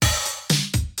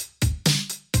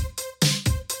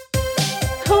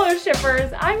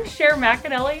Shippers, I'm Cher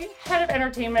McAnally, head of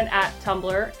entertainment at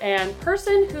Tumblr and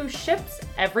person who ships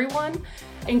everyone,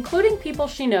 including people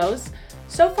she knows,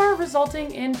 so far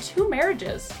resulting in 2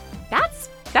 marriages. That's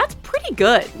pretty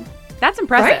good. That's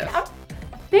impressive. Right?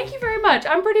 Thank you very much.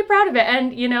 I'm pretty proud of it.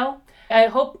 And, you know, I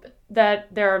hope that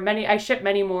I ship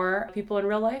many more people in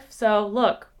real life. So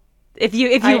look. If you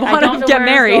want to get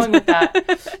married.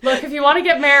 Look, if you want to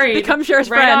get married, become Cher's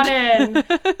right friend. On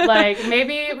in. Like,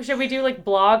 maybe, should we do like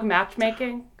blog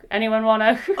matchmaking? Anyone want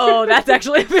to? Oh, that's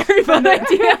actually a very fun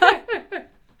idea.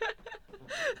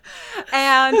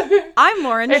 And I'm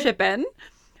Lauren Shippen,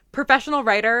 professional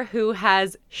writer who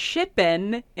has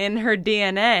shippin' in her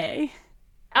DNA.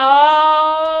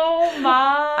 Oh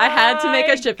my! I had to make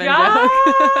a shippin'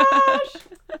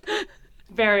 joke.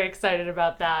 Very excited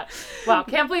about that. Wow,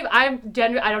 can't believe I'm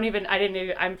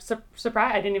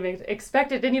surprised. I didn't even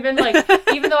expect it. Didn't even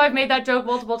even though I've made that joke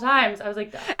multiple times, I was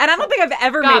like, and I don't think I've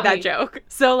ever made that joke.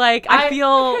 So like, I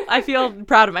feel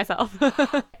proud of myself.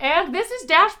 And this is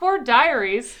Dashboard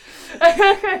Diaries,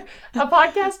 a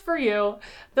podcast for you,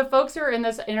 the folks who are in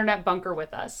this internet bunker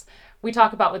with us. We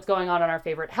talk about what's going on our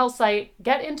favorite hell site,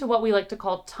 get into what we like to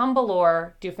call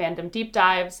Tumblr, do fandom deep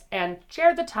dives, and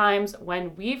share the times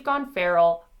when we've gone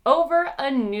feral over a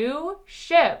new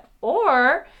ship.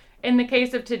 Or, in the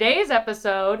case of today's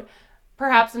episode,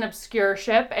 perhaps an obscure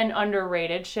ship, an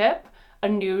underrated ship, a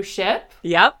new ship.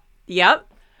 Yep.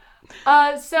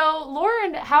 So,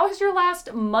 Lauren, how has your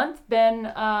last month been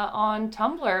on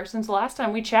Tumblr since the last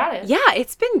time we chatted? Yeah,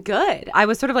 it's been good. I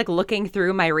was sort of like looking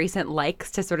through my recent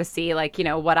likes to sort of see like,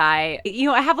 what I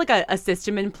have like a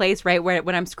system in place, right? Where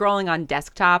when I'm scrolling on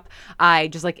desktop, I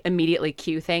just like immediately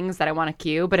queue things that I want to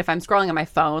queue. But if I'm scrolling on my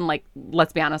phone, like,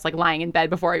 let's be honest, like lying in bed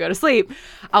before I go to sleep,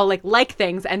 I'll like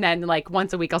things. And then like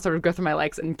once a week, I'll sort of go through my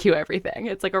likes and queue everything.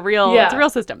 It's like it's a real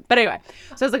system. But anyway,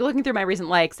 so I was like looking through my recent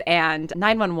likes, and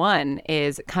 911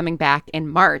 is coming back in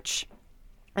March,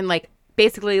 and like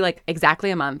basically like exactly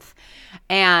a month.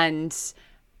 And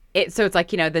it's like,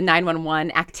 the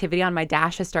 911 activity on my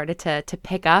dash has started to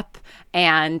pick up,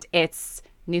 and it's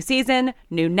new season,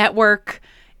 new network.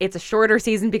 It's a shorter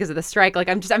season because of the strike. Like,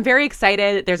 I'm very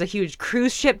excited. There's a huge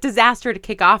cruise ship disaster to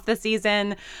kick off the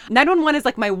season. 911 is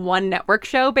like my one network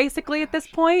show basically at this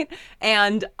point,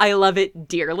 and I love it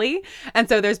dearly. And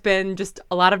so there's been just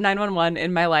a lot of 911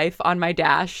 in my life on my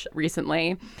dash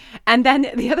recently. And then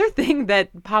the other thing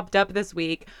that popped up this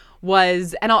week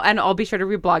was, and I'll be sure to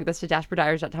reblog this to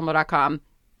dashboarddiaries.tumblr.com,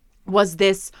 was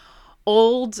this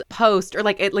old post, or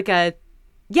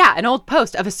an old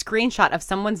post of a screenshot of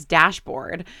someone's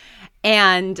dashboard.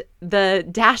 And the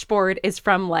dashboard is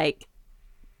from when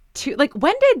did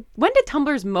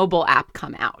Tumblr's mobile app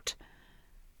come out?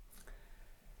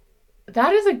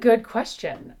 That is a good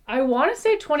question. I want to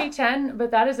say 2010,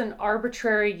 but that is an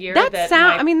arbitrary year that brain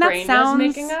sounds, was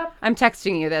making up. I'm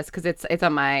texting you this because it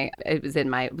was in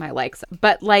my likes.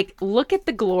 But like, look at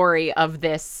the glory of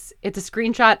this. It's a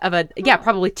screenshot of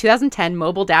probably 2010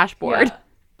 mobile dashboard.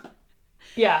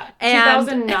 Yeah,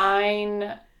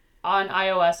 2009 on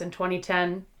iOS and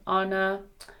 2010 on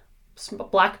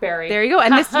BlackBerry. There you go.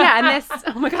 And this,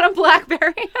 oh my God, on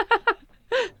BlackBerry.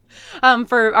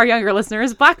 For our younger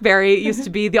listeners, BlackBerry used to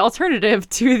be the alternative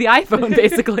to the iPhone,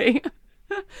 basically.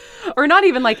 Or not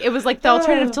even it was like the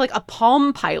alternative to like a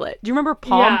Palm Pilot. Do you remember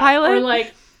Palm Pilot?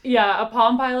 Or a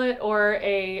Palm Pilot or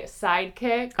a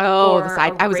Sidekick. Oh, or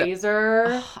a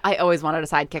Razor. I always wanted a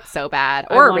Sidekick so bad.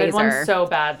 Or a Razor. I wanted one so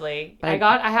badly. I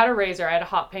had a Razor. I had a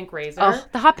hot pink Razor. Oh,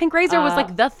 the hot pink Razor was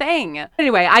like the thing.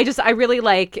 Anyway, I really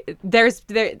like,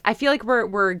 I feel like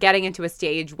we're getting into a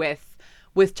stage with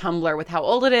Tumblr, with how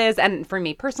old it is. And for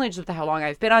me personally, just with how long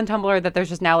I've been on Tumblr, that there's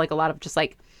just now like a lot of just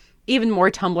like even more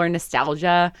Tumblr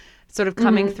nostalgia sort of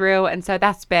coming through. And so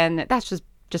that's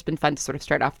just been fun to sort of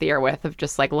start off the year with, of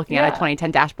just like looking at a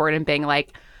 2010 dashboard and being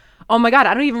like, oh my God,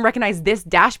 I don't even recognize this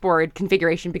dashboard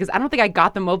configuration, because I don't think I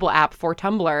got the mobile app for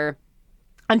Tumblr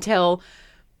until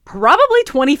probably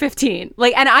 2015.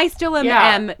 And I still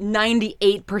am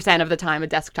 98% of the time a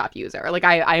desktop user. Like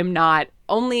I am not,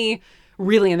 only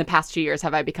really in the past 2 years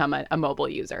have I become a mobile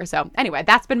user. So anyway,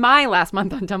 that's been my last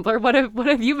month on Tumblr. What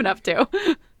have you been up to?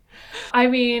 I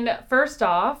mean, first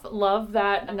off, love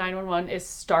that 911 is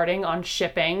starting on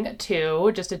shipping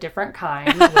too, just a different kind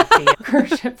with the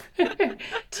cruise ship.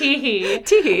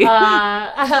 Teehee.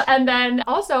 And then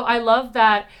also, I love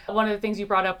that one of the things you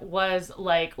brought up was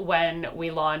like when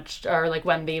we launched, or like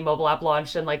when the mobile app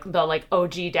launched, and like the like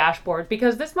OG dashboard,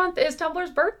 because this month is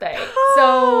Tumblr's birthday.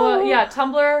 So yeah,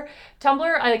 Tumblr,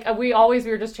 we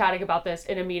were just chatting about this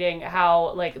in a meeting,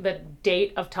 how like the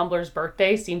date of Tumblr's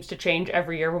birthday seems to change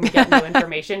every year when we get into new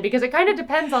information because it kind of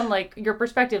depends on like your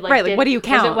perspective. Like, Right, like, what do you Was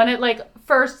count? it when it like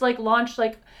first like launched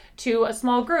like to a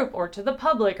small group or to the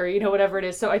public or, you know, whatever it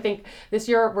is. So I think this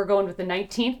year we're going with the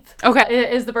 19th.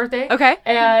 Okay. Is the birthday. Okay.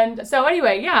 And so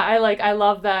anyway, yeah, I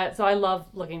love that. So I love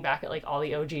looking back at like all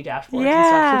the OG dashboards and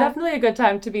stuff. So definitely a good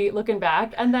time to be looking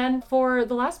back. And then for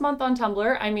the last month on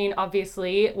Tumblr, I mean,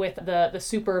 obviously with the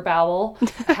Super Bowel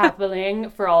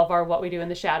happening for all of our What We Do in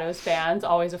the Shadows fans,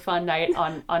 always a fun night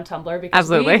on Tumblr because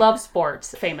Absolutely. we love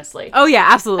sports famously. Oh yeah,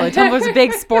 absolutely. Tumblr's a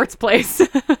big sports place.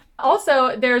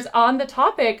 Also, there's on the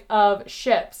topic of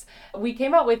ships. We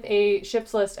came out with a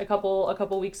ships list a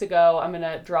couple weeks ago. I'm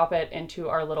gonna drop it into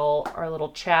our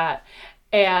little chat,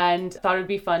 and thought it'd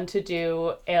be fun to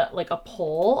do a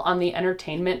poll on the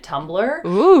entertainment Tumblr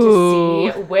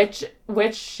to see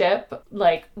which ship,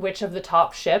 like which of the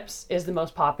top ships is the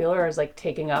most popular, or is like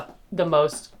taking up the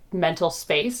most mental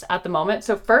space at the moment.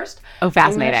 So first,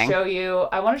 fascinating.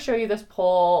 I want to show you this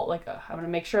poll. Like, I'm going to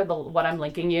make sure what I'm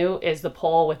linking you is the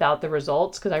poll without the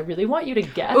results, because I really want you to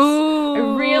guess. Ooh, I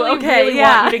really want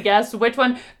you to guess which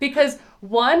one, because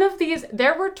one of these,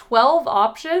 there were 12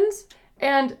 options,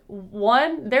 and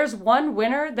there's one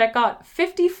winner that got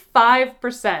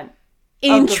 55%.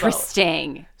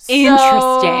 Interesting. So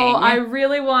Interesting. I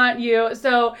really want you.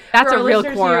 So that's for a our real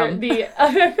listeners quorum. Here,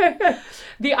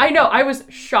 I know, I was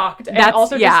shocked. And That's,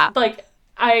 also yeah. just like,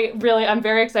 I'm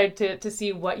very excited to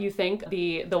see what you think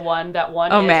the one that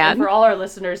won is. Man. And for all our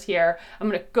listeners here, I'm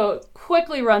going to go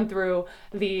quickly run through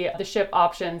the ship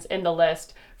options in the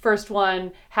list. First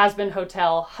one, Hazbin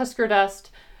Hotel, Husker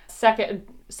Dust. Second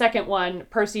one,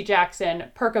 Percy Jackson,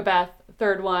 Perkabeth.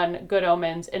 Third one, Good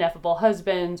Omens, Ineffable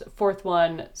Husbands. Fourth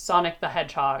one, Sonic the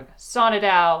Hedgehog,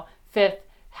 Sonadao. Fifth,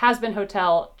 Hazbin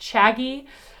Hotel, Chagi.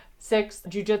 Sixth,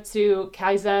 Jujutsu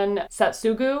Kaisen,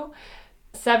 Satsugu.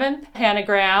 Seventh,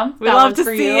 Hanagram. We love to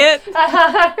see it.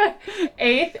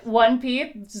 Eighth, One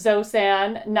Piece,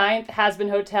 Zosan. Ninth, Hazbin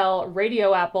Hotel,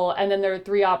 Radio Apple. And then there were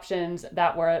three options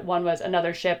one was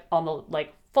another ship on the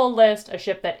full list, a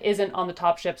ship that isn't on the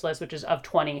top ships list, which is of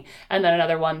 20, and then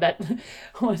another one that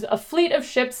was a fleet of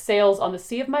ships sails on the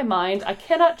sea of my mind. I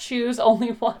cannot choose only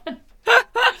one.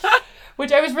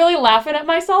 Which I was really laughing at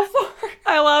myself for.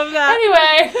 I love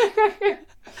that.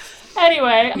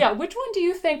 Anyway, yeah, which one do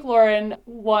you think, Lauren,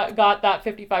 got that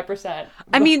 55%?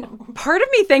 I mean, part of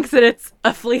me thinks that it's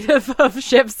a fleet of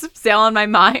ships sail on my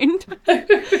mind.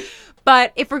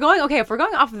 But if we're going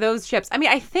off of those ships, I mean,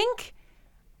 I think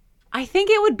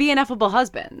it would be Ineffable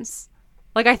Husbands.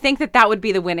 Like, I think that would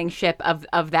be the winning ship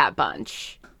of that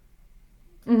bunch.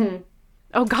 Mm-hmm.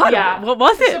 Oh, God. Yeah. What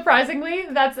was it? Surprisingly,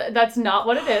 that's not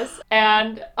what it is.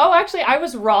 And, actually, I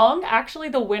was wrong. Actually,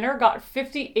 the winner got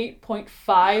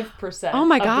 58.5%. Oh,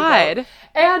 my God.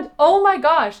 And, oh, my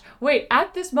gosh. Wait,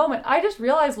 at this moment, I just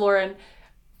realized, Lauren,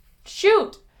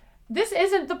 shoot.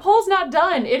 The poll's not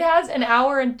done. It has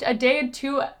a day and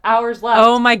 2 hours left.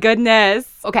 Oh, my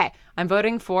goodness. Okay. I'm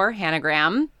voting for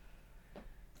Hanagram.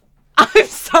 I'm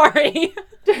sorry.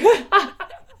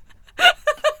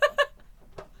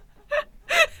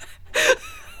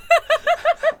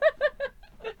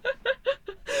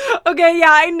 Okay, yeah,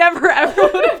 I never ever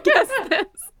would have guessed this.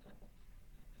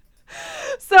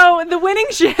 So the winning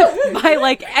ship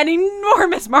by an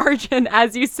enormous margin,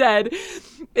 as you said,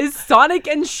 is Sonic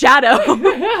and Shadow from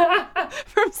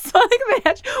Sonic the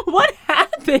Hedgehog. What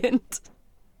happened?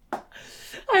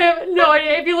 I have no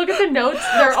idea. If you look at the notes,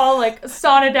 they're all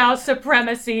Sonadao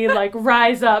supremacy,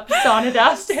 rise up,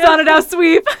 Sonadao stand. Sonadao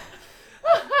sweep.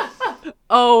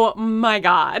 Oh my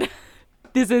God.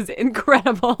 This is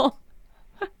incredible.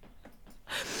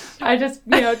 I just,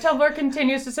 Tumblr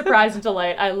continues to surprise and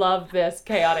delight. I love this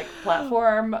chaotic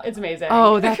platform. It's amazing.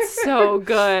 Oh, that's so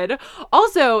good.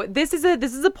 Also, this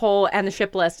is a poll and the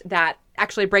ship list that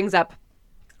actually brings up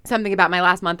something about my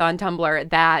last month on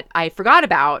Tumblr that I forgot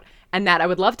about and that I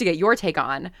would love to get your take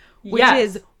on, which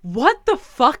is, what the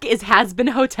fuck is Hazbin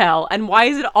Hotel and why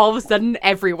is it all of a sudden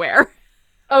everywhere?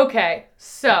 Okay,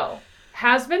 so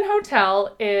Hazbin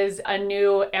Hotel is a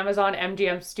new Amazon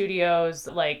MGM Studios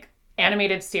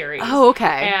animated series. Oh,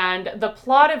 okay. And the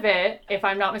plot of it, if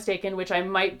I'm not mistaken, which I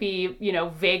might be,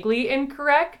 vaguely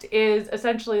incorrect, is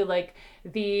essentially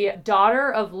the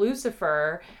daughter of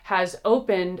Lucifer has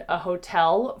opened a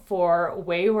hotel for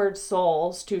wayward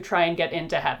souls to try and get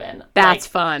into heaven. That's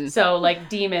fun. So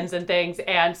demons and things.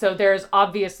 And so there's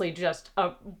obviously just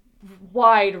a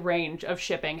wide range of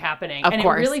shipping happening. Of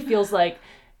course. It really feels like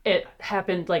it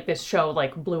happened this show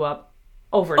blew up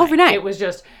overnight. It was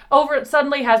just over.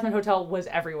 Suddenly, Hazbin Hotel was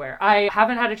everywhere. I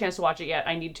haven't had a chance to watch it yet.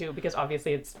 I need to, because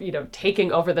obviously it's,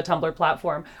 taking over the Tumblr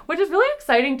platform, which is really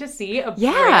exciting to see a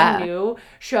brand new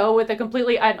show with a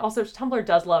completely, and also Tumblr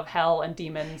does love hell and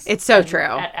demons. It's so true.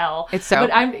 At L. It's so.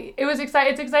 But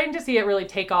it's exciting to see it really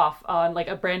take off on, like,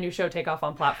 a brand new show take off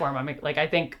on platform. I mean, like, I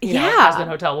think, Hazbin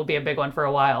Hotel will be a big one for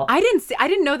a while. I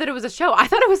didn't know that it was a show. I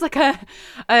thought it was like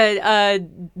a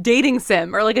dating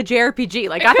sim or like a JRPG.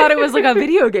 Like, I thought it was like a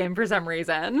video game for some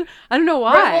reason. I don't know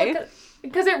why. Right, well,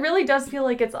 because it really does feel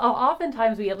like it's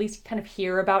oftentimes we at least kind of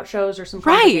hear about shows or some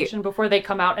conversation before they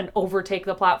come out and overtake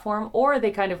the platform, or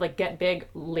they kind of like get big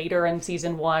later in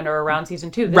season 1 or around season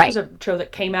 2. This is a show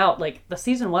that came out, like, the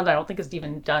season 1 I don't think is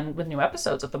even done with new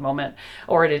episodes at the moment,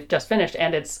 or it just finished,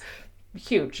 and it's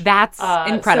huge. That's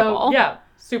incredible. So, yeah.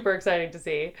 Super exciting to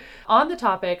see. On the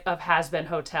topic of Hazbin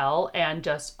Hotel and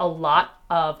just a lot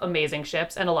of amazing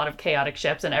ships and a lot of chaotic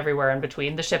ships and everywhere in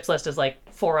between. The ships list is like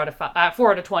 4 out of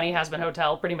 20 Hazbin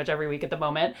Hotel pretty much every week at the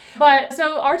moment. But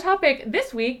so our topic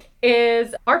this week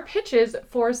is our pitches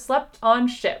for slept on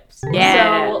ships.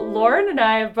 Yeah. So Lauren and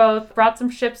I have both brought some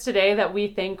ships today that we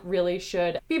think really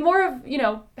should be more of,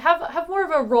 have more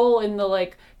of a role in the,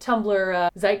 like, Tumblr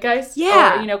zeitgeist.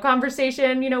 Yeah. Or,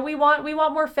 conversation. We want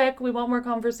more fic, we want more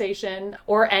conversation,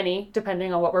 or any,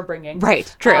 depending on what we're bringing.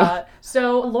 Right. True.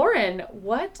 So Lauren,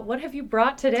 what have you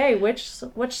brought today? Which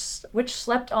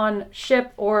slept on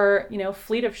ship or,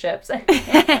 fleet of ships?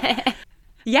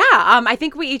 Yeah, I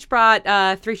think we each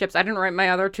brought 3 ships. I didn't write my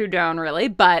other 2 down, really.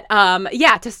 But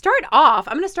to start off,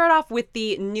 I'm going to start off with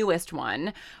the newest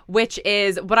one, which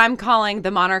is what I'm calling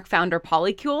the Monarch Founder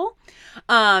Polycule.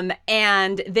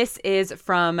 And this is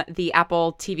from the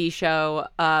Apple TV show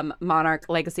Monarch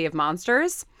Legacy of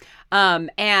Monsters.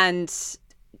 And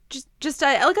just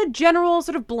a general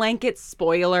sort of blanket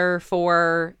spoiler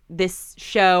for this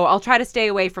show. I'll try to stay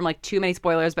away from, like, too many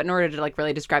spoilers, but in order to, like,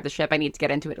 really describe the ship, I need to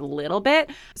get into it a little bit.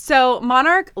 So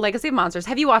Monarch Legacy of Monsters,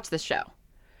 have you watched this show?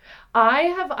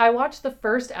 I watched the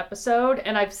first episode,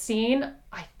 and I've seen,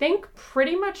 I think,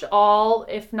 pretty much all,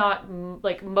 if not,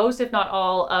 like, most, if not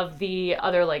all, of the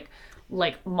other, like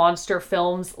monster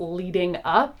films leading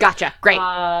up. Gotcha. Great.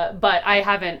 But I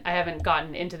haven't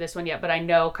gotten into this one yet, but I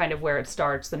know kind of where it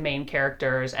starts, the main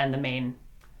characters and the main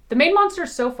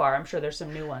monsters so far. I'm sure there's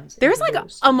some new ones. There's like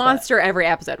a monster every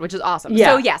episode, which is awesome.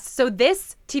 Yeah. So yes, so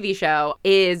this TV show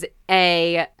is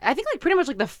I think, like, pretty much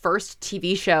like the first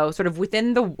TV show sort of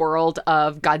within the world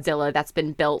of Godzilla that's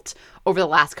been built over the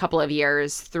last couple of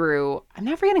years through, I'm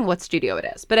not forgetting what studio it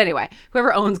is, but anyway,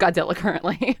 whoever owns Godzilla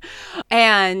currently.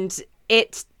 And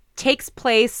it takes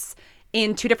place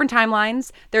in 2 different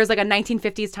timelines. There's like a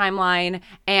 1950s timeline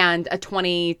and a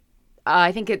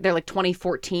they're like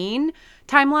 2014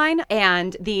 timeline.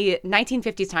 And the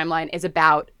 1950s timeline is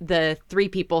about the 3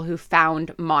 people who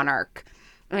found Monarch.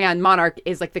 And Monarch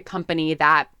is like the company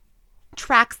that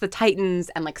tracks the Titans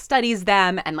and, like, studies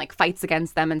them and, like, fights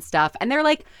against them and stuff. And they're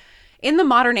like, in the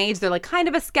modern age, they're like kind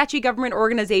of a sketchy government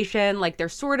organization. Like, they're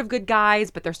sort of good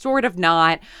guys, but they're sort of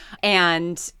not.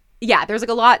 And yeah, there's like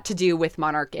a lot to do with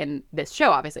Monarch in this show.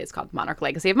 Obviously, it's called Monarch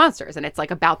Legacy of Monsters, and it's like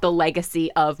about the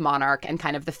legacy of Monarch and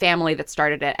kind of the family that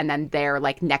started it, and then their,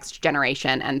 like, next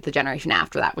generation and the generation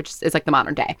after that, which is like the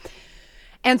modern day.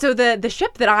 And so the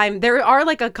ship that there are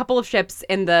like a couple of ships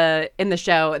in the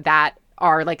show that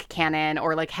are like canon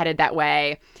or like headed that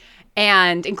way,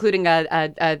 and including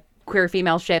a queer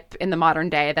female ship in the modern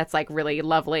day that's like really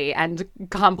lovely and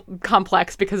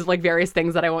complex because of like various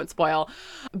things that I won't spoil.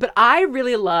 But I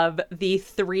really love the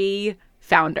 3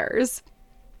 founders.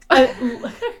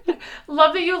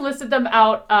 Love that you listed them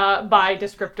out by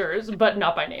descriptors, but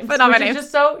not by names. But not by names.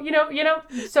 Just so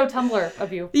so Tumblr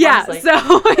of you. Yeah. Honestly.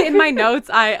 So in my notes,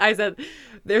 I said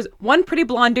there's 1 pretty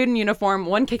blonde dude in uniform,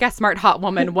 1 kick-ass smart hot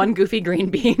woman, 1 goofy green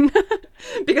bean.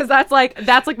 Because that's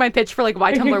like my pitch for like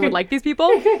why Tumblr would like these people.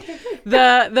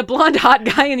 The blonde hot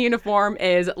guy in uniform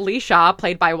is Lee Shaw,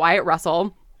 played by Wyatt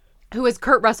Russell, who is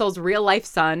Kurt Russell's real life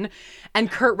son. And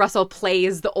Kurt Russell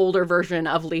plays the older version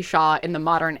of Lee Shaw in the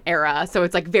modern era. So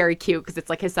it's like very cute because it's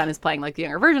like his son is playing like the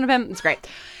younger version of him. It's great.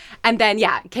 And then,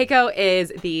 yeah, Keiko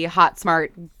is the hot,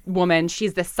 smart woman.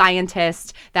 She's the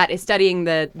scientist that is studying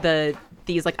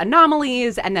these like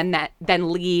anomalies. And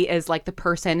then Lee is like the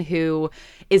person who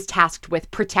is tasked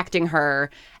with protecting her.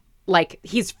 Like,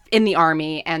 he's in the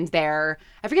army and I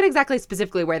forget exactly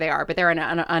specifically where they are, but they're on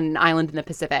an island in the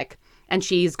Pacific. And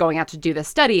she's going out to do this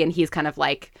study, and he's kind of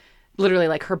like literally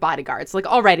like her bodyguards. Like,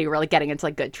 already we're like getting into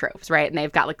like good tropes, right? And they've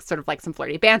got like sort of like some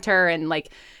flirty banter, and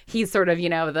like he's sort of,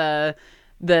 the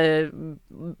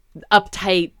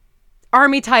uptight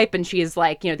army type, and she's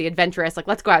like, the adventurous, like,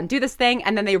 let's go out and do this thing.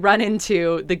 And then they run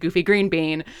into the goofy green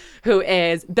bean, who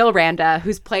is Bill Randa,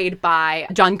 who's played by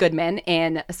John Goodman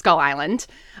in Skull Island.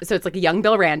 So it's like a young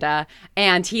Bill Randa,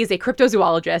 and he's a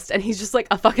cryptozoologist, and he's just like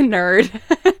a fucking nerd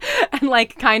and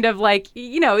like kind of like,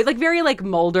 like very like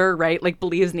Mulder, right? Like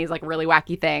believes in these like really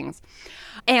wacky things.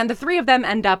 And the three of them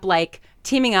end up like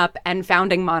teaming up and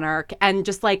founding Monarch, and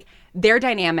just like their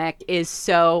dynamic is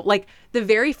so like the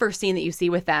very first scene that you see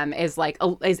with them is like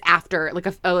is after like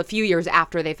a few years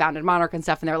after they founded Monarch and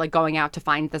stuff, and they're like going out to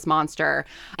find this monster.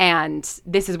 And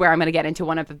this is where I'm going to get into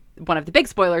one of the big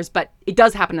spoilers, but it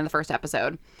does happen in the first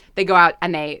episode. They go out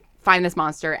and they find this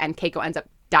monster, and Keiko ends up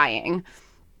dying.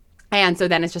 And so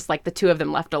then it's just like the two of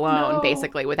them left alone,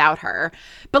 basically, without her.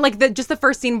 But like just the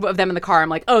first scene of them in the car, I'm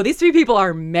like, oh, these three people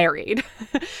are married.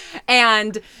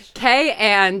 And Kay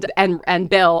and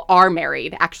Bill are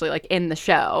married, actually, like in the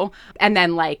show. And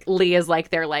then like Lee is like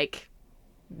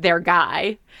their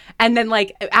guy. And then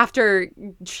like after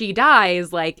she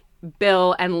dies, like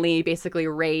Bill and Lee basically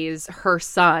raise her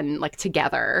son like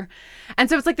together. And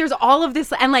so it's like there's all of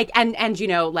this, and like and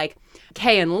like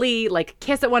Kay and Lee like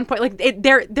kiss at one point. Like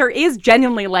there is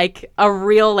genuinely like a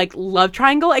real like love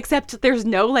triangle, except there's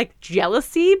no like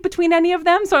jealousy between any of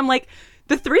them. So I'm like,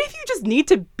 the three of you just need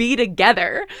to be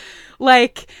together.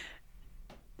 Like,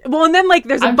 well, and then like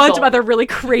there's a bunch of other really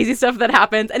crazy stuff that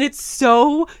happens, and it's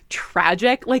so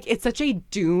tragic. Like, it's such a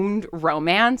doomed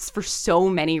romance for so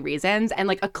many reasons, and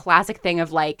like a classic thing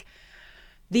of like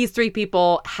these three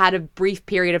people had a brief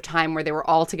period of time where they were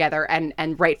all together and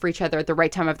right for each other at the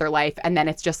right time of their life, and then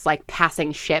it's just like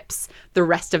passing ships the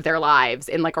rest of their lives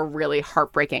in like a really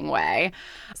heartbreaking way.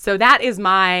 So that is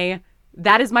my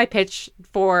pitch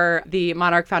for the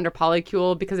Monarch founder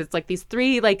polycule, because it's like these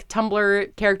three like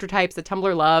Tumblr character types that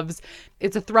Tumblr loves.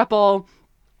 It's a throuple.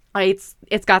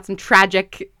 It's got some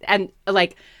tragic and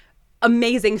like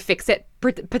amazing fix-it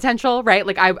potential, right?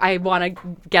 Like I want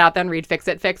to get out there and read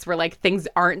Fix-It Fix, where like things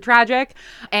aren't tragic,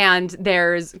 and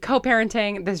there's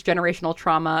co-parenting, there's generational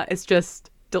trauma. It's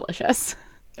just delicious.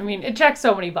 I mean, it checks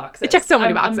so many boxes.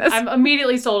 I'm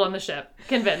immediately sold on the ship.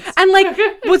 Convinced. And like,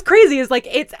 what's crazy is like,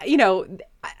 it's,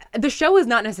 the show is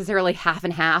not necessarily half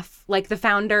and half, like the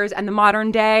founders and the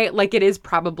modern day. Like, it is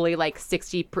probably like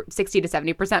 60 to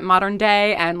 70% modern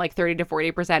day and like 30 to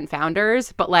 40%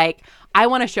 founders. But like, I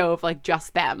want a show of like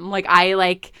just them. Like, I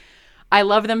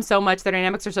love them so much. Their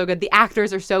dynamics are so good. The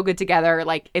actors are so good together.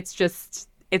 Like, it's just...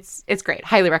 It's great.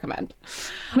 Highly recommend.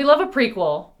 We love a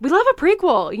prequel.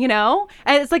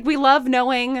 And it's like we love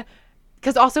knowing,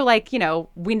 because also like,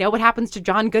 we know what happens to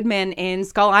John Goodman in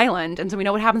Skull Island. And so we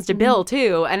know what happens to Bill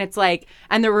too. And it's like,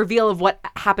 and the reveal of what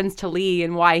happens to Lee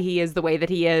and why he is the way that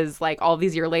he is, like all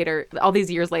these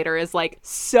years later is like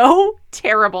so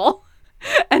terrible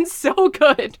and so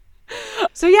good.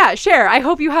 So yeah, Cher, I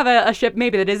hope you have a ship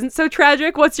maybe that isn't so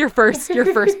tragic. What's your first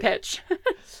pitch?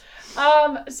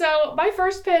 So my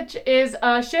first pitch is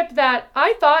a ship that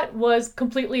I thought was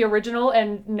completely original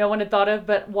and no one had thought of,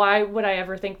 but why would I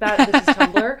ever think that? This is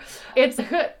Tumblr. It's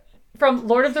from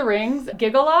Lord of the Rings,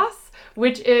 Giggleos,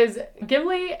 which is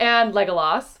Gimli and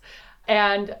Legolas.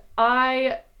 And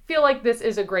I feel like this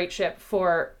is a great ship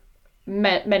for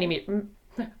many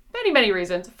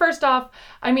reasons. First off,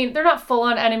 I mean, they're not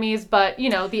full-on enemies, but,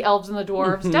 the elves and the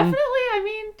dwarves, definitely,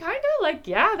 kind of like,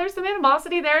 yeah, there's some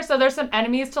animosity there. So there's some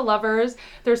enemies to lovers.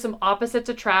 There's some opposites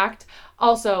attract.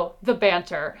 Also, the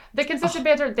banter. The consistent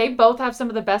banter. They both have some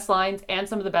of the best lines and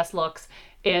some of the best looks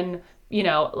in,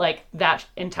 like that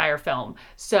entire film.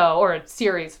 So, or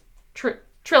series,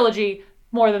 trilogy,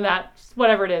 more than that,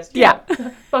 whatever it is.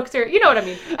 Book series, you know what I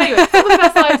mean. Anyway, some of the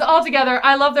best lines all together.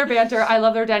 I love their banter. I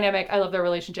love their dynamic. I love their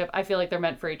relationship. I feel like they're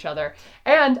meant for each other.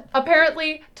 And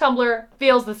apparently Tumblr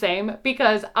feels the same,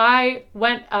 because I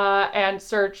went and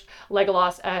searched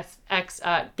Legolas x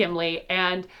Gimli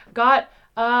and found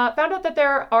out that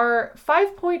there are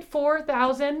 5.4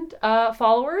 thousand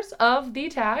followers of the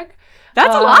tag.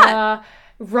 That's a lot.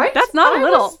 Right? That's not a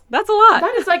little. That's a lot.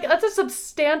 That's a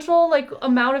substantial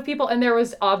amount of people. And there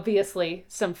was obviously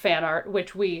some fan art,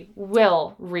 which we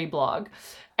will reblog.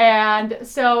 And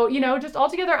so, just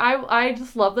altogether, I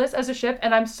just love this as a ship.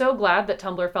 And I'm so glad that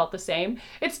Tumblr felt the same.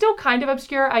 It's still kind of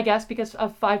obscure, I guess, because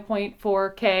of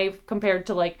 5.4K compared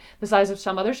to the size of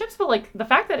some other ships. But the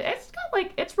fact that it's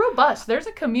got it's robust. There's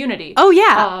a community. Oh,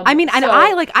 yeah. I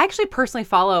I actually personally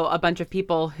follow a bunch of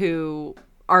people who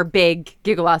are big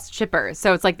Giggleos shippers.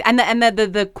 So it's like, and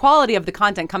the quality of the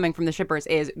content coming from the shippers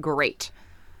is great.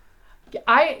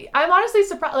 I'm honestly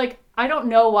surprised. I don't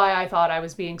know why I thought I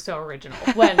was being so original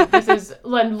when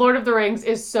when Lord of the Rings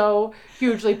is so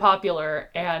hugely popular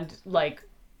and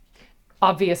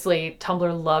obviously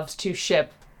Tumblr loves to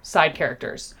ship side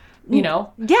characters, you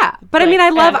know? Yeah. But I Like, mean, I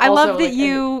and love also, that like,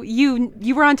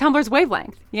 you were on Tumblr's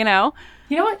wavelength, you know?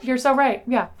 You know what? You're so right.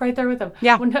 Yeah, right there with them.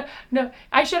 Yeah. Well, no,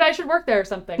 I should work there or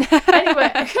something.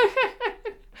 Anyway.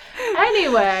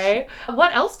 Anyway,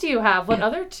 what else do you have? What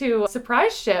other two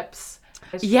surprise ships?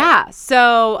 Yeah.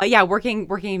 So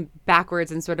working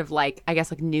backwards and sort of like, I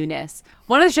guess, like newness.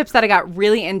 One of the ships that I got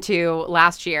really into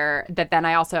last year that then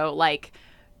I also like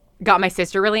got my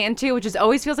sister really into, which is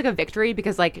always feels like a victory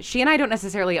because like she and I don't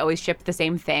necessarily always ship the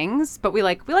same things, but we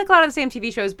like a lot of the same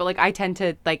TV shows, but like I tend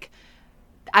to like,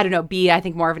 I don't know, I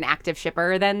think more of an active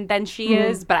shipper than she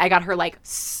is, but I got her like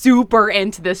super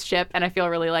into this ship and I feel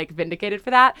really like vindicated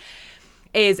for that.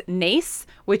 Is Nace,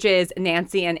 which is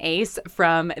Nancy and Ace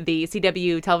from the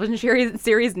CW television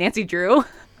series Nancy Drew,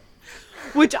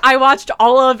 which I watched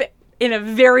all of in a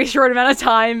very short amount of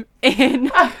time in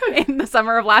the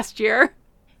summer of last year.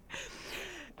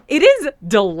 It is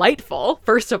delightful,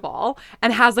 first of all,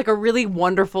 and has like a really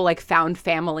wonderful like found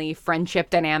family friendship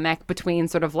dynamic between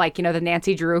sort of like, you know, the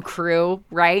Nancy Drew crew,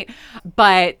 right?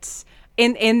 But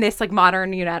in this like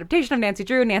modern, you know, adaptation of Nancy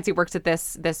Drew, Nancy works at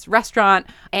this restaurant,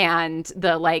 and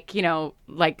the like, you know,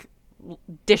 like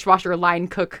dishwasher line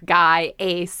cook guy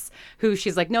Ace, who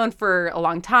she's like known for a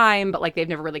long time, but like they've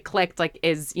never really clicked, like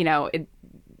is, you know,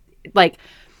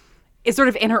 is sort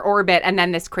of in her orbit, and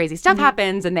then this crazy stuff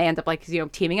happens and they end up like, you know,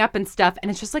 teaming up and stuff, and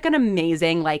it's just like an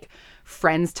amazing like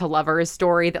friends to lovers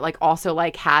story that like also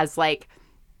like has like,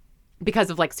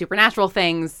 because of like supernatural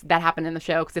things that happen in the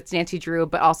show because it's Nancy Drew,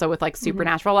 but also with like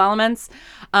supernatural elements.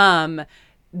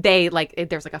 They like,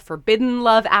 there's like a forbidden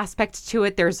love aspect to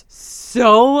it. There's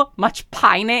so much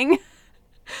pining,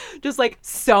 just like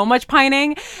so much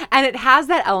pining. And it has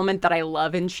that element that I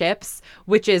love in ships,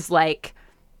 which is like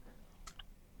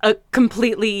a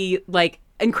completely like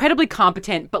incredibly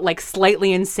competent, but like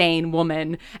slightly insane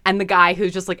woman. And the guy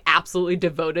who's just like absolutely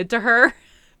devoted to her.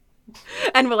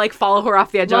 And will like follow her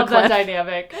off the edge of a cliff. Love that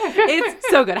dynamic. It's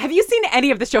so good. Have you seen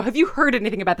any of the show? Have you heard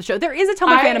anything about the show? There is a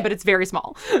Tumblr fandom, but it's very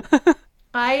small.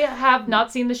 I have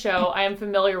not seen the show. I am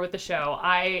familiar with the show.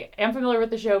 I am familiar with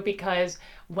the show because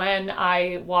when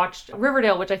I watched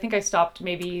Riverdale, which I think I stopped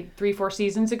maybe 3-4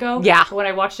 seasons ago. Yeah. When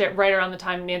I watched it right around the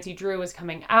time Nancy Drew was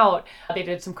coming out, they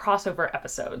did some crossover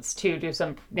episodes to do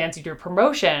some Nancy Drew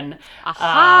promotion.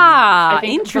 Aha, I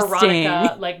think interesting.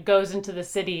 Veronica like goes into the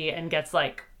city and gets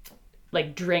like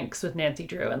drinks with Nancy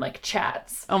Drew and like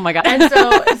chats. Oh my god. And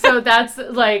so that's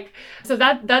like,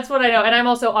 that's what I know. And I'm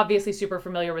also obviously super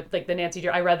familiar with like the Nancy Drew.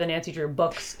 I read the Nancy Drew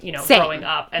books, you know, Same. growing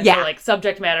up. And Yeah. so like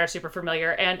subject matter super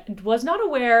familiar, and was not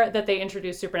aware that they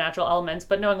introduced supernatural elements,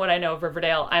 but knowing what I know of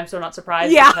Riverdale, I'm so not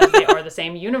surprised Yeah. because they are the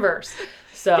same universe.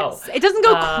 So Yes. It doesn't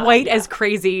go quite as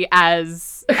crazy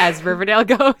as Riverdale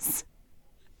goes.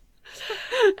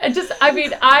 And just, I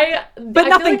mean, But I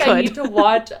nothing feel like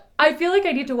could. I feel like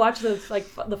I need to watch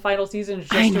the final seasons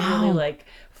just I to really know. like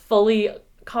fully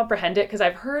comprehend it, because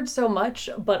I've heard so much,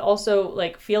 but also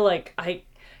like feel like I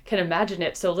can imagine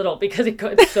it so little because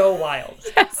it's so wild.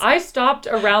 Yes. I stopped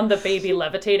around the baby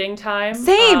levitating time.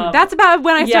 Same. That's about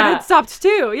when I stopped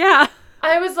too. Yeah.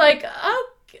 I was like,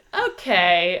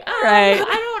 okay, all right. I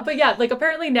don't. But yeah, like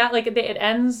apparently now, like it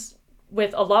ends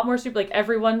with a lot more like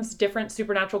everyone's different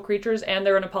supernatural creatures, and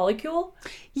they're in a polycule.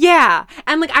 Yeah.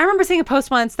 And like I remember seeing a post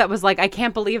once that was like, I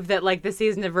can't believe that like the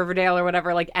season of Riverdale or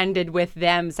whatever like ended with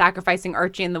them sacrificing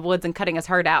Archie in the woods and cutting his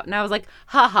heart out. And I was like,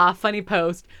 haha, funny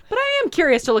post. But I am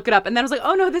curious to look it up. And then I was like,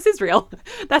 oh no, this is real.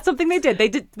 That's something they did.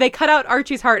 They cut out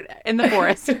Archie's heart in the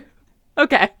forest.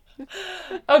 Okay.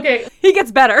 Okay. He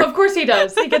gets better. Of course he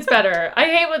does. He gets better. I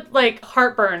hate with like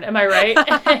heartburn. Am I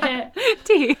right?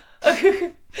 T.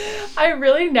 I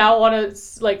really now want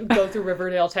to like go through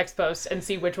Riverdale text posts and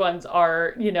see which ones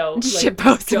are, you know, like Shit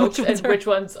posts jokes and and which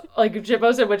ones like shit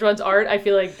posts and which ones aren't. I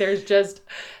feel like there's just,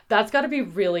 that's got to be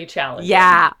really challenging.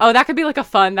 Yeah. Oh, that could be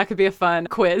a fun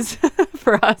quiz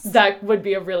for us. That would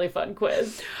be a really fun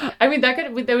quiz. I mean,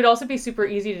 that would also be super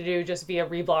easy to do just via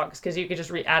reblogs, because you could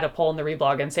just add a poll in the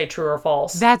reblog and say true or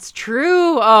false. That's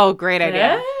true. Oh, great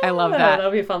idea. I love that. That'll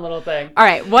be a fun little thing. All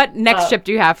right. What next ship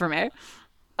do you have for me?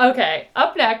 Okay,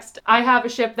 up next, I have a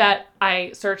ship that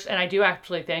I searched and I do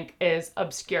actually think is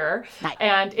obscure. Nice.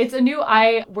 And it's a new,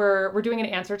 we're doing an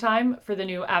answer time for the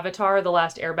new Avatar: The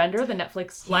Last Airbender. The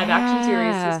Netflix live action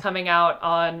series is coming out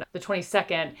on the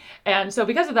 22nd. And so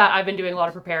because of that, I've been doing a lot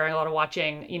of preparing, a lot of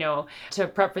watching, you know, to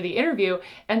prep for the interview.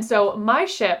 And so my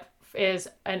ship is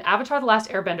an Avatar: The Last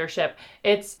Airbender ship.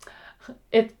 It's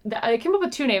I came up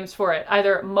with two names for it,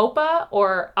 either Mopa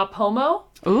or Apomo.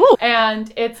 Ooh.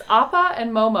 And it's Appa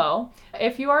and Momo.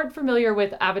 If you aren't familiar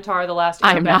with Avatar: The Last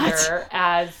I'm not. Airbender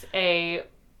as a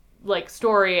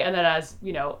story, and then as,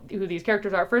 who these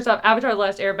characters are. First off, Avatar: The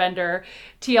Last Airbender,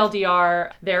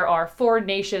 TLDR, there are 4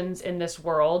 nations in this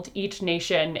world. Each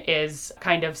nation is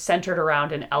kind of centered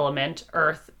around an element: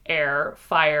 earth, air,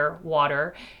 fire,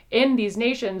 water. In these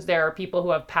nations, there are people who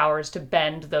have powers to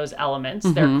bend those elements.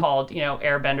 Mm-hmm. They're called,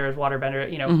 airbenders,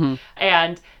 waterbender,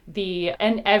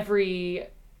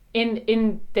 and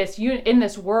in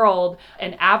this world,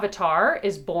 an avatar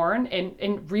is born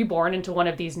and reborn into one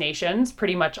of these nations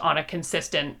pretty much on a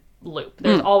consistent loop.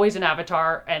 There's always an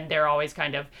avatar, and they're always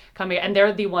kind of coming, and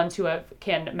they're the ones who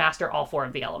can master all 4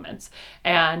 of the elements.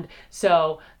 And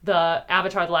so the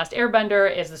Avatar: The Last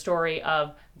Airbender is the story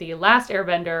of the last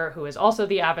airbender who is also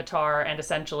the avatar, and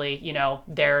essentially,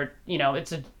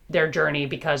 it's their journey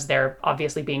because they're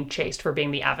obviously being chased for being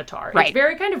the avatar. Right. It's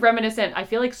very kind of reminiscent, I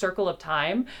feel like, Circle of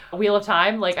Time, Wheel of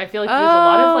Time. Like, I feel like there's a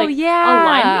lot of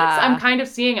alignments I'm kind of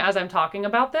seeing as I'm talking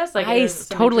about this. Like, I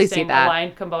totally see that.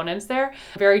 Aligned components there.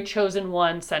 Very chosen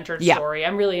one centered story.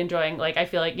 I'm really enjoying, I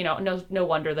feel like, no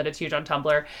wonder that it's huge on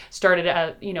Tumblr. Started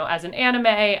as, as an anime.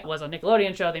 It was a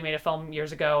Nickelodeon show. They made a film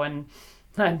years ago, and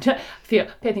I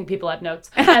think people had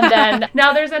notes. And then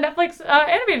now there's a Netflix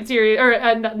animated series, or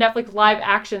a Netflix live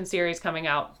action series coming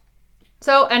out.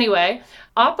 So anyway,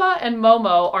 Appa and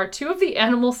Momo are 2 of the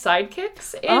animal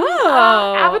sidekicks in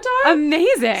Avatar.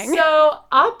 Amazing. So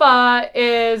Appa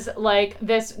is like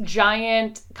this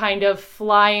giant kind of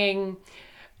flying,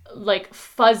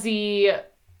 fuzzy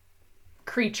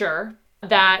creature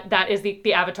that is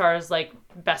the Avatar's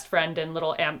best friend and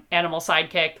little animal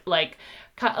sidekick.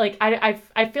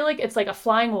 I feel like it's like a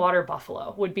flying water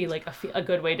buffalo would be a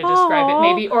good way to describe it,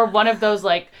 maybe, or one of those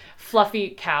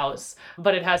fluffy cows,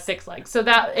 but it has 6 legs, so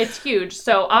that it's huge.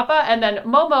 So Appa, and then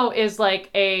Momo is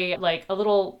a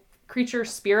little creature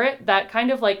spirit that kind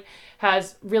of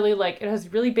has really it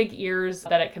has really big ears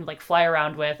that it can fly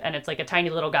around with, and it's a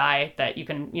tiny little guy that you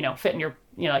can fit in your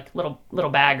little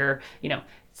bag, or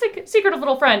it's like a secret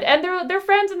little friend, and they're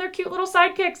friends, and they're cute little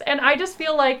sidekicks. And I just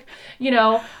feel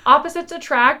opposites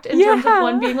attract in terms of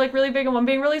one being really big and one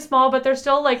being really small, but they're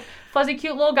still fuzzy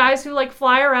cute little guys who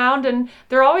fly around, and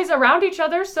they're always around each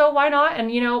other, so why not? And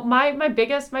my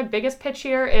biggest pitch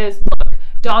here is, look,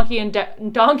 Donkey and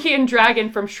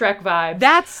Dragon from Shrek vibes.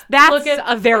 That's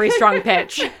a very strong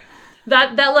pitch.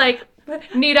 that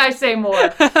need I say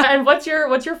more? And what's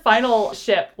your final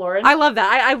ship, Lauren? I love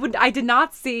that. I did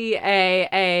not see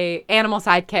a animal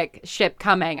sidekick ship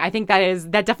coming. I think that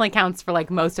definitely counts for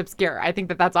most obscure. I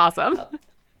think that's awesome.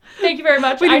 Thank you very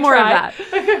much. We need more of that.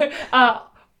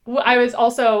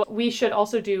 We should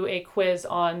also do a quiz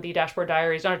on the Dashboard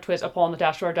Diaries, not a quiz, a poll on the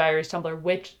Dashboard Diaries Tumblr,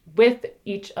 with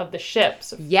each of the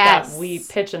ships that we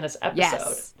pitch in this episode.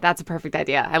 Yes, that's a perfect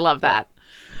idea. I love that.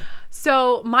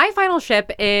 So my final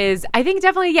ship is, I think,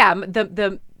 definitely,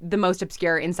 the most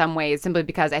obscure in some ways, simply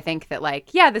because I think that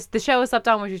the show is slept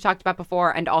on, which we talked about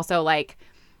before, and also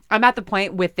I'm at the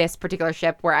point with this particular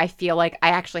ship where I feel like I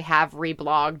actually have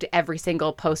reblogged every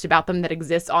single post about them that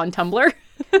exists on Tumblr.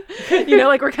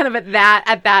 We're kind of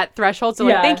at that threshold. So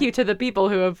thank you to the people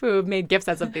who have made gift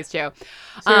sets of these two.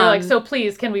 So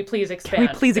please, can we please expand?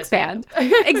 Can we please expand?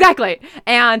 Exactly.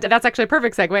 And that's actually a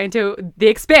perfect segue into The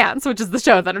Expanse, which is the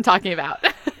show that I'm talking about.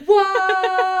 What?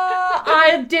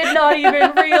 I did not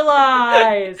even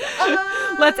realize.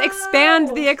 Let's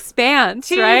expand The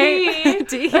Expanse, right?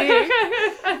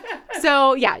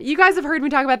 So you guys have heard me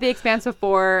talk about The Expanse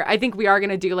before. I think we are going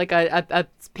to do a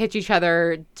pitch each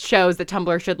other shows that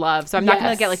Tumblr should love. So I'm not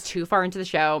going to get too far into the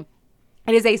show.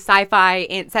 It is a sci-fi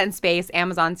set in space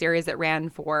Amazon series that ran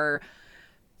for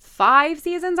 5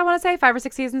 seasons, I want to say, 5 or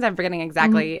 6 seasons. I'm forgetting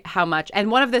exactly how much.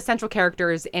 And one of the central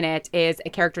characters in it is a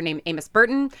character named Amos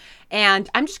Burton. And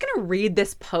I'm just going to read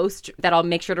this post that I'll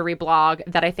make sure to reblog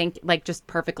that I think just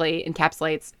perfectly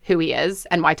encapsulates who he is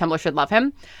and why Tumblr should love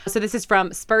him. So this is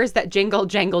from Spurs That Jingle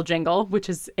Jangle Jingle, which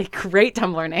is a great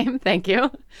Tumblr name. Thank you.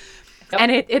 Yep.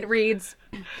 And it reads,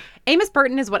 Amos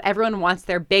Burton is what everyone wants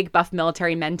their big, buff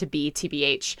military men to be,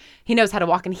 TBH. He knows how to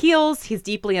walk in heels. He's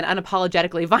deeply and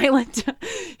unapologetically violent.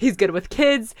 He's good with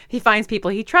kids. He finds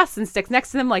people he trusts and sticks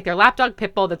next to them like their lapdog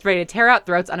pit bull that's ready to tear out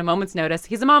throats on a moment's notice.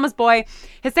 He's a mama's boy.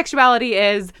 His sexuality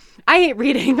is, I hate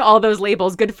reading all those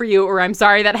labels, good for you, or I'm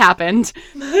sorry that happened.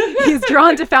 He's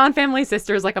drawn to found family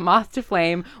sisters like a moth to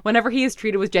flame. Whenever he is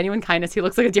treated with genuine kindness, he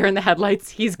looks like a deer in the headlights.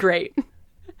 He's great.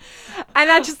 And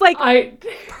that just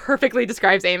perfectly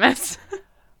describes Amos.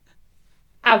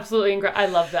 absolutely incredible. I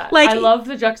love that. Like, I love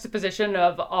the juxtaposition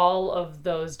of all of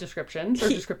those descriptions or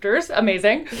descriptors.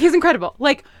 Amazing. He's incredible.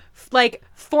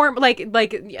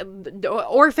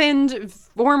 Orphaned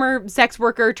former sex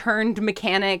worker turned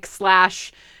mechanic /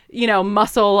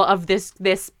 muscle of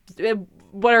this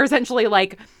what are essentially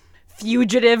like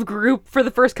fugitive group for the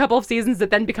first couple of seasons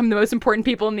that then become the most important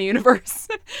people in the universe.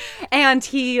 And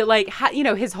he like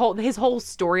his whole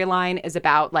storyline is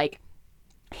about like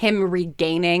him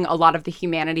regaining a lot of the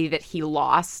humanity that he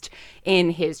lost in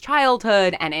his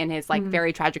childhood and in his like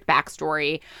very tragic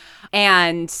backstory.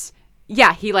 And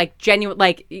yeah, he like genuine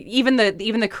like even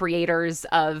the creators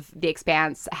of The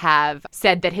Expanse have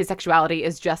said that his sexuality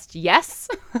is just yes.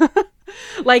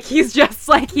 Like he's just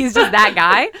that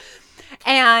guy.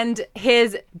 And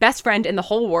his best friend in the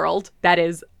whole world, that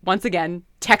is, once again,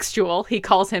 textual, he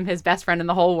calls him his best friend in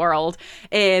the whole world,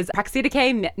 is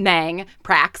Praxiteles Meng,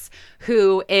 Prax,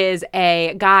 who is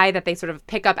a guy that they sort of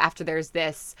pick up after there's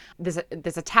this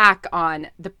attack on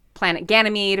the planet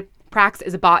Ganymede. Prax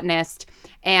is a botanist,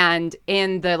 and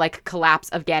in the like collapse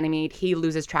of Ganymede, he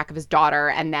loses track of his daughter,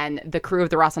 and then the crew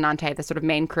of the Rocinante, the sort of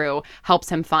main crew, helps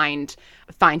him find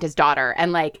his daughter.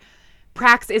 And like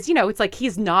Prax is, it's like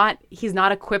he's not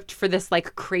equipped for this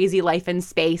like crazy life in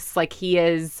space. Like he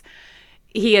is,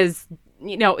 he's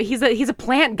a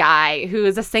plant guy who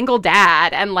is a single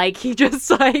dad, and like he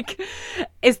just like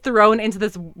is thrown into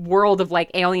this world of like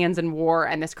aliens and war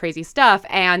and this crazy stuff.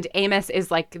 And Amos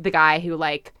is like the guy who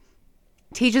like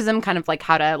teaches him kind of like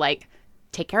how to like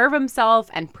take care of himself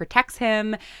and protects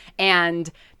him. And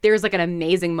there's like an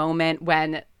amazing moment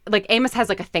when like Amos has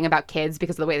like a thing about kids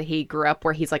because of the way that he grew up,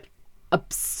 where he's like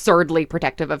absurdly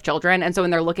protective of children. And so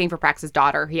when they're looking for Prax's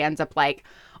daughter, he ends up like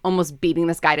almost beating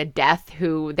this guy to death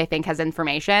who they think has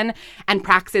information. And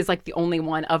Prax is like the only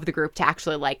one of the group to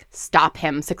actually like stop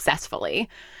him successfully.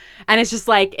 And it's just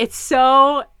like, it's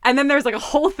so, and then there's like a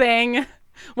whole thing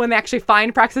when they actually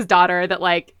find Prax's daughter that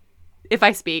like, if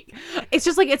I speak, it's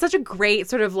just like, it's such a great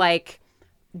sort of like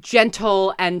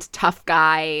gentle and tough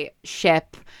guy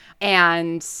ship.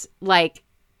 And like,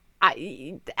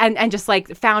 and just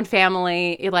like found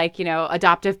family, like,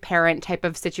 adoptive parent type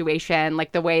of situation,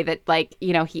 like the way that like,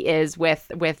 he is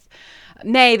with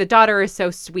May, the daughter, is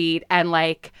so sweet. And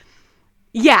like,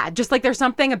 yeah, just like there's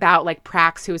something about like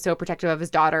Prax, who is so protective of his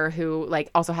daughter, who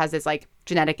like also has this like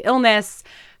genetic illness,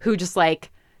 who just like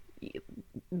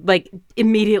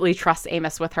immediately trusts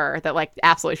Amos with her, that like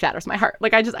absolutely shatters my heart.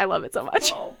 Like I love it so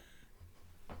much. Oh.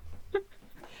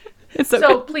 It's so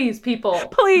good. Please, people,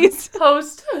 please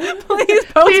post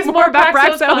more about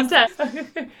Praxos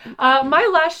content.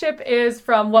 My last ship is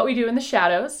from What We Do in the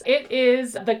Shadows. It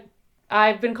is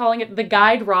I've been calling it the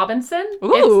Guide Robinson.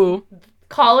 Ooh. It's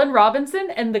Colin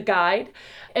Robinson and the Guide.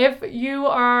 If you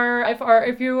are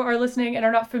listening and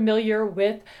are not familiar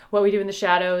with What We Do in the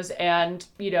Shadows and,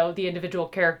 the individual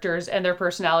characters and their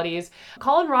personalities,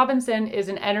 Colin Robinson is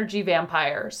an energy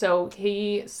vampire. So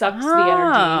he sucks the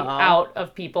energy out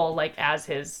of people like as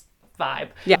his vibe.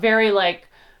 Yeah. Very like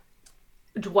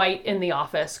Dwight in The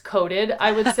Office coded,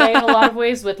 I would say, in a lot of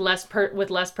ways, with less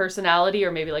personality,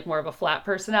 or maybe like more of a flat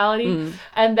personality.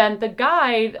 And then the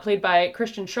Guide, played by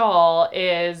Christian Shaw,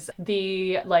 is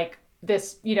the like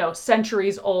this,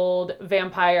 centuries old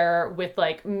vampire with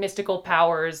like mystical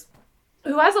powers,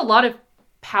 who has a lot of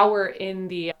power in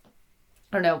the, I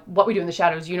don't know, What We Do in the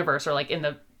Shadows universe, or like in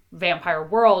the vampire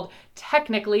world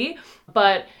technically,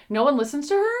 but no one listens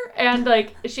to her. And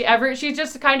like she's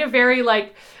just kind of very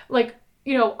like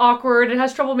awkward and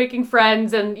has trouble making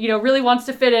friends, and really wants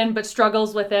to fit in but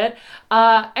struggles with it.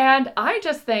 And I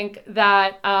just think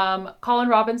that Colin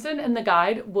Robinson and the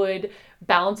Guide would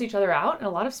balance each other out in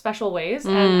a lot of special ways.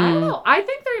 And I don't know, I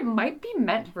think they might be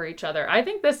meant for each other. I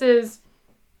think it's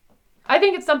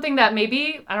something that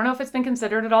maybe, I don't know if it's been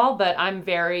considered at all, but I'm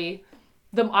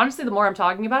honestly, the more I'm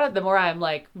talking about it, the more I'm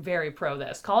like very pro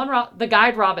this. The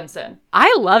Guide Robinson.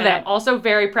 I love it. I'm also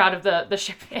very proud of the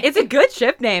ship name. It's a good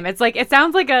ship name. It's like, it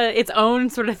sounds like its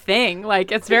own sort of thing.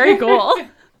 Like, it's very cool.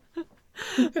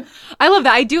 I love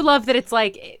that. I do love that it's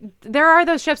like, there are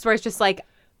those ships where it's just like,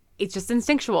 it's just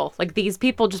instinctual. Like, these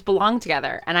people just belong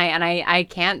together. And I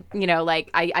can't,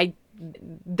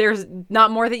 there's not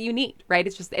more that you need, right?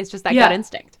 It's just that gut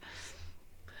instinct.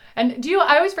 And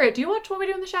I always forget, do you watch What We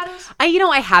Do in the Shadows? I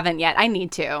haven't yet. I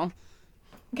need to.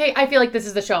 Okay, I feel like this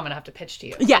is the show I'm going to have to pitch to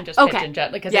you. Yeah, and just pitch in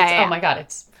gently, because oh my God,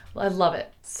 I love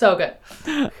it. So good.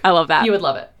 I love that. You would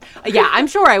love it. Yeah, I'm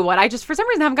sure I would. I just, for some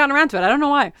reason, haven't gotten around to it. I don't know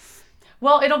why.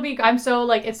 Well,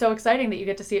 it's so exciting that you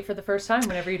get to see it for the first time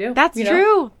whenever you do. That's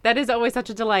true. That is always such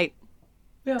a delight.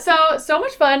 Yeah. So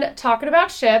much fun talking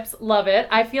about ships. Love it.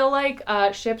 I feel like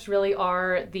ships really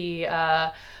are the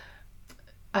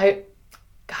I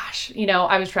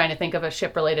was trying to think of a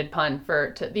ship-related pun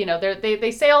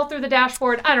they sail through the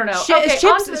dashboard. I don't know. Okay,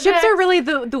 ships are really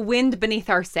the wind beneath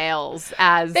our sails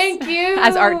as thank you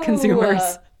as art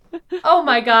consumers. Oh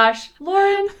my gosh,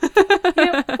 Lauren,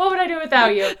 what would I do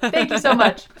without you? Thank you so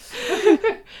much.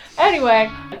 Anyway,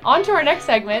 on to our next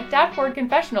segment, Dashboard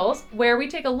Confessionals, where we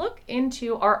take a look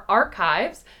into our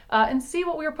archives and see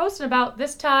what we were posting about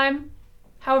this time,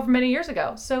 however many years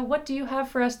ago. So what do you have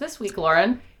for us this week,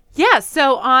 Lauren? Yeah,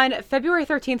 so on February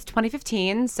 13th,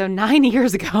 2015, so 9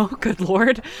 years ago, good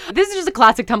Lord, this is just a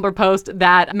classic Tumblr post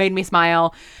that made me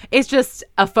smile. It's just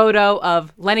a photo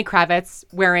of Lenny Kravitz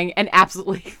wearing an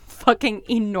absolutely fucking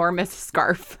enormous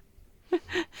scarf.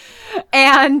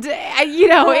 And,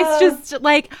 it's just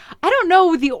like, I don't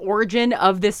know the origin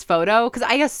of this photo because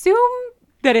I assume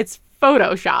that it's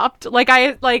photoshopped.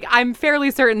 I'm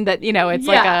fairly certain that,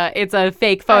 it's a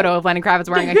fake photo of Lenny Kravitz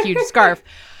wearing a huge scarf.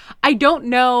 I don't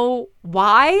know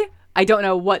why. I don't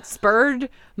know what spurred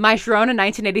my Sharona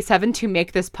 1987 to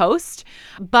make this post,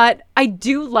 but I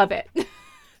do love it.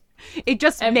 It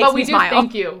just makes me smile.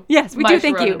 Thank you. Yes, we do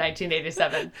thank you.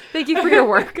 1987. Thank you for your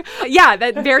work. Yeah,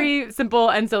 that very simple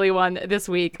and silly one this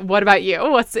week. What about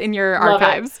you? What's in your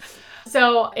archives?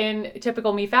 So in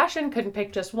typical me fashion, couldn't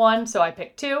pick just one, so I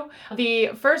picked two. The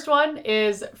first one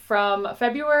is from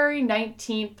February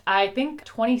 19th, I think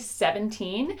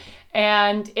 2017.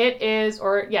 And it is,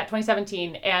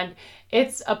 2017. And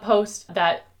it's a post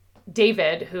that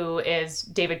David, who is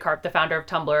David Karp, the founder of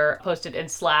Tumblr, posted in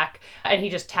Slack. And he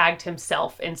just tagged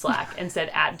himself in Slack and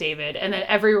said @David. And then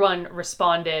everyone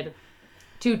responded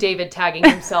to David tagging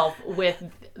himself with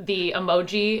the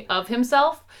emoji of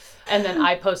himself. And then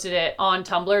I posted it on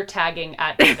Tumblr, tagging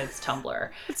 @David's Tumblr.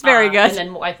 It's very good.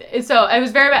 And then so it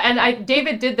was very bad. And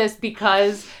David did this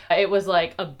because it was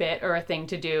like a bit or a thing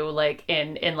to do, like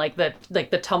in the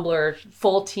Tumblr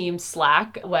full team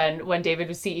Slack when David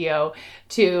was CEO,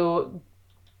 to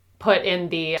put in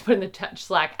the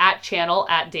Slack @channel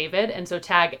 @David, and so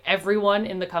tag everyone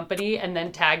in the company and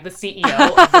then tag the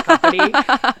CEO of the company.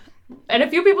 And a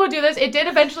few people do this. It did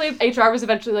eventually, HR was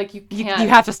eventually like, you can't. You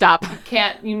have to stop.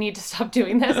 You need to stop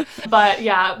doing this. But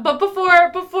yeah, but before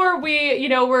we,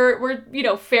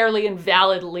 we're fairly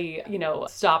invalidly,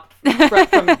 stopped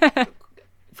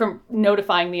from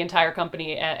notifying the entire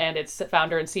company and its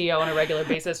founder and CEO on a regular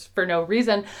basis for no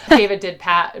reason. David did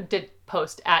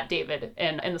post @David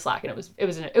in the Slack, and it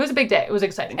was a big day. It was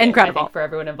exciting. Incredible. I think, for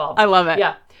everyone involved. I love it.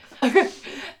 Yeah.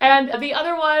 And the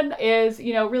other one is,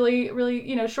 really,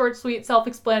 really, short, sweet,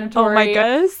 self-explanatory. Oh my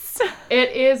goodness. It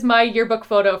is my yearbook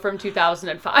photo from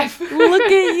 2005. Look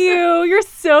at you. You're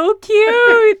so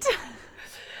cute.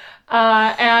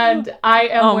 And I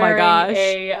am wearing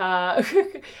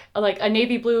a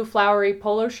navy blue flowery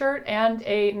polo shirt and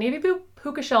a navy blue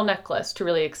puka shell necklace to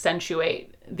really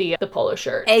accentuate the polo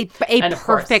shirt. A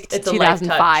perfect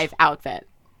 2005 outfit.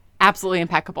 Absolutely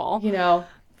impeccable.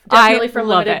 Definitely from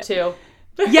Limited too.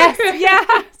 Yes,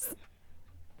 yes.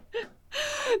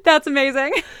 That's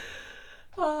amazing.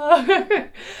 And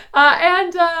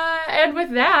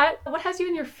with that, what has you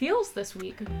in your feels this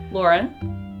week,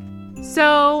 Lauren?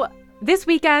 So this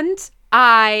weekend,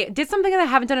 I did something that I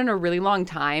haven't done in a really long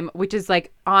time, which is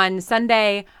like on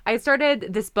Sunday, I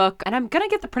started this book, and I'm going to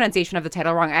get the pronunciation of the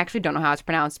title wrong. I actually don't know how it's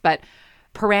pronounced, but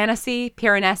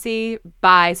Piranesi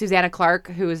by Susanna Clarke,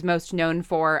 who is most known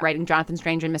for writing Jonathan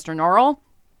Strange and Mr. Norrell,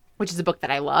 which is a book that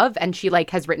I love. And she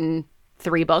has written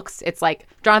 3 books. It's like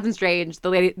Jonathan Strange,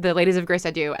 The Ladies of Grace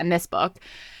Adieu, and this book.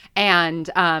 And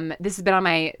this has been on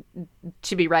my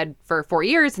to be read for 4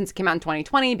 years since it came out in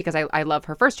 2020 because I love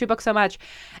her first 2 books so much.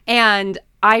 And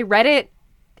I read it.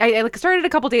 I started a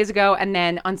couple days ago, and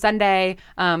then on Sunday,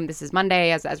 this is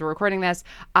Monday as we're recording this,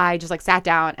 I just sat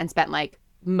down and spent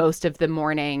most of the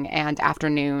morning and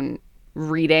afternoon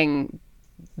reading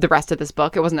the rest of this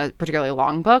book. It wasn't a particularly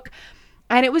long book.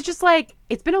 And it was just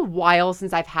it's been a while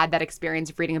since I've had that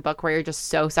experience of reading a book where you're just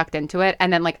so sucked into it.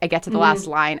 And then I get to the last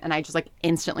line and I just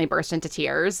instantly burst into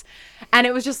tears. And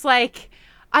it was just I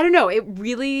don't know. It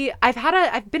really, I've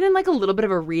been in a little bit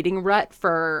of a reading rut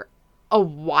for a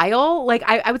while.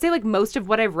 I would say most of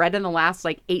what I've read in the last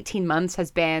 18 months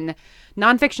has been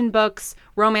nonfiction books,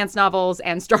 romance novels,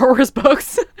 and Star Wars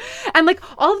books. And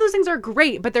all of those things are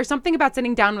great, but there's something about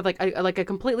sitting down with a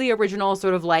completely original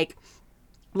sort of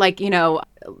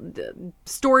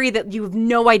story that you have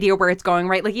no idea where it's going,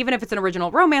 right? Even if it's an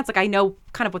original romance, I know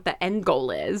kind of what the end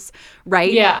goal is,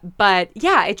 right? Yeah. But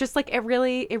yeah, it just it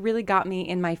really got me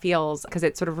in my feels because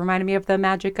it sort of reminded me of the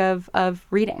magic of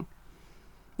reading.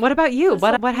 What about you?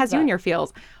 What has you in your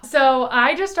feels? So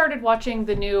I just started watching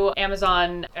the new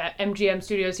Amazon MGM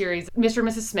Studio series, Mr. and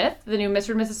Mrs. Smith, the new Mr.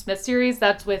 and Mrs. Smith series.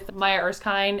 That's with Maya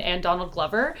Erskine and Donald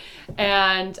Glover.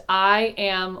 And I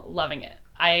am loving it.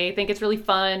 I think it's really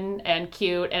fun and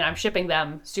cute, and I'm shipping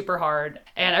them super hard.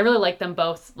 And I really like them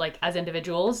both, like, as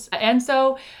individuals. And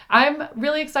so I'm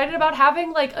really excited about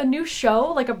having, like, a new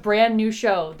show, like a brand new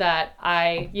show that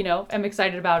I, am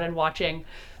excited about and watching.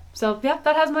 So yeah,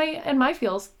 that has my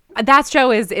feels. That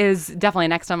show is definitely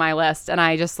next on my list, and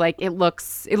I just like it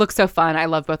looks so fun. I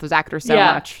love both those actors so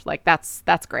much. Like that's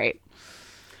great.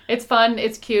 It's fun.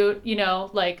 It's cute.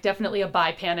 Like definitely a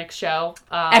bi-panic show.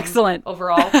 Excellent.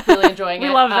 Overall, really enjoying it.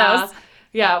 We love those.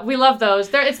 Yeah, we love those.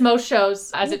 It's most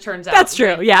shows, as it turns out. That's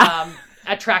true. With, yeah.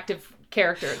 Attractive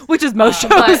characters, which is most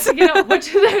shows. But,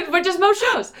 which is most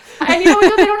shows. And they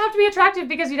don't have to be attractive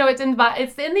because it's in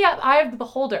the eye of the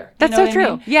beholder. That's so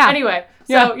true. Yeah. Anyway,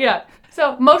 so yeah.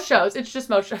 So most shows, it's just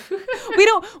most shows. we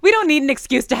don't need an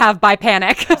excuse to have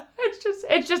bi-panic.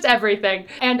 It's just everything.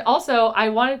 And also, I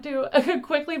wanted to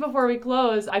quickly before we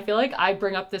close, I feel like I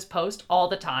bring up this post all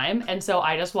the time, and so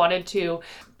I just wanted to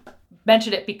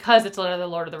mention it because it's another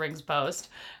Lord of the Rings post.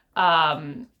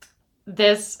 I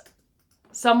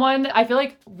feel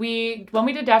like when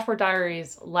we did Dashboard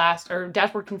Diaries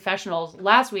Dashboard Confessionals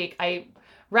last week, I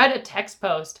read a text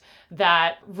post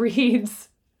that reads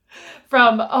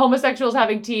from homosexuals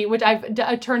having tea, which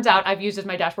it turns out I've used as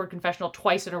my dashboard confessional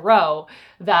twice in a row.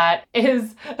 That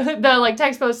is the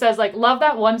text post says love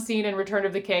that one scene in Return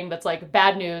of the King that's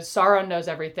bad news, Sauron knows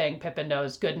everything, Pippin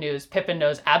knows good news, Pippin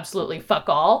knows absolutely fuck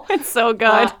all. It's so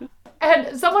good.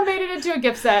 And someone made it into a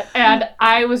gift set, and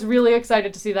I was really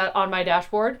excited to see that on my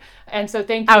dashboard. And so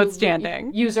thank you,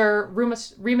 outstanding user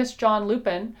Remus John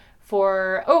Lupin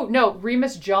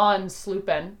Remus John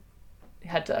Slupin.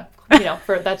 Had to,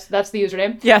 that's the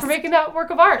username. Yes. For making that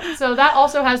work of art. So that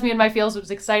also has me in my feels. It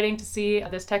was exciting to see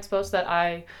this text post that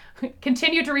I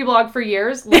continue to reblog for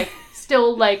years.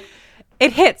 Still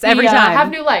it hits every time. Have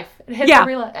new life. It hits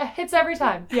every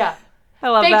time. Yeah. I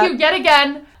love that. Thank you yet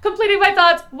again. Completing my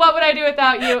thoughts. What would I do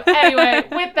without you? Anyway,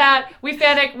 with that, we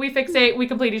panic, we fixate, we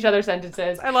complete each other's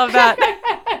sentences. I love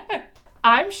that.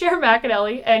 I'm Cher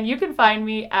McAnally, and you can find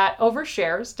me at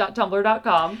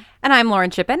overshares.tumblr.com. And I'm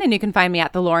Lauren Shippen, and you can find me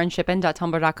at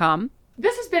thelaurenShippen.tumblr.com.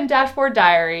 This has been Dashboard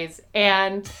Diaries,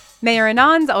 and may your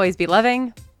anons always be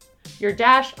loving, your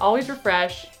dash always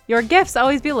refresh, your gifts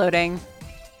always be loading,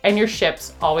 and your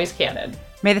ships always canon.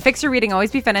 May the fix you're reading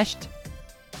always be finished,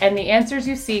 and the answers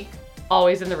you seek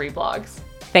always in the reblogs.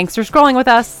 Thanks for scrolling with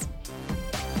us.